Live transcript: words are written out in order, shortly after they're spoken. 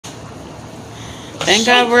Thank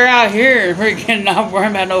God we're out here. We're getting not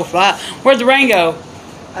worrying about no fly. Where'd the rain go?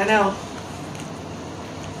 I know.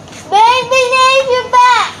 Baby, need you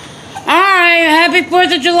back. Alright, happy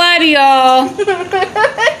 4th of July to y'all.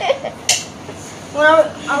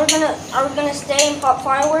 Are we gonna stay and pop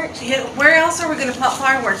fireworks? Yeah, where else are we gonna pop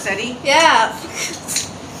fireworks, Eddie? Yeah.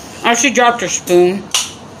 Oh, she dropped her spoon.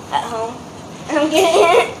 At home. I'm getting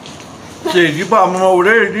it. See, if you pop them over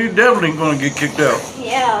there, you definitely ain't gonna get kicked out.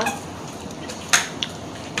 Yeah.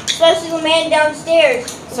 Especially the man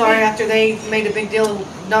downstairs. Sorry, after they made a big deal of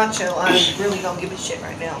Nacho, I really don't give a shit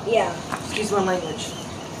right now. Yeah. Excuse my language.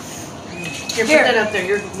 Here, put that up there.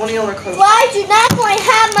 You're one of y'all are close. Why do you not want to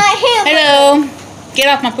have my hand? Hello. Get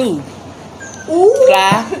off my food. Ooh.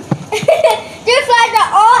 Fly. There's flies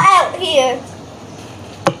are all out here.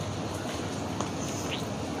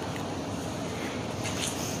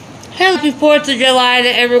 Happy 4th of July to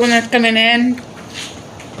everyone that's coming in.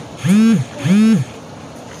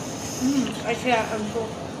 I can't. I'm full.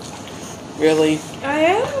 Really? I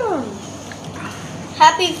am.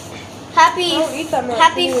 Happy Don't eat that much.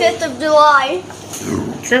 5th of July.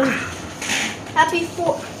 Sure. Happy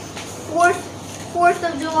 4th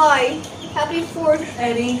of July. Happy 4th.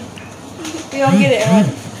 Eddie. You don't get it, hon.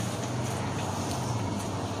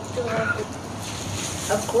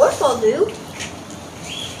 Of course I'll do.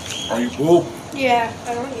 Are you full? Yeah,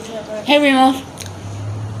 I don't eat that much. Hey, Remus.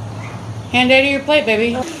 Hand Daddy your plate,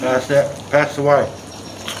 baby. Pass that. Pass the white.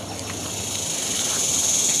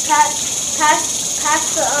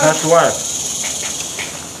 Pass the. Pass the white.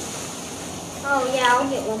 Oh yeah, I'll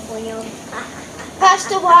get one for you. Pass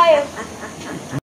the wire.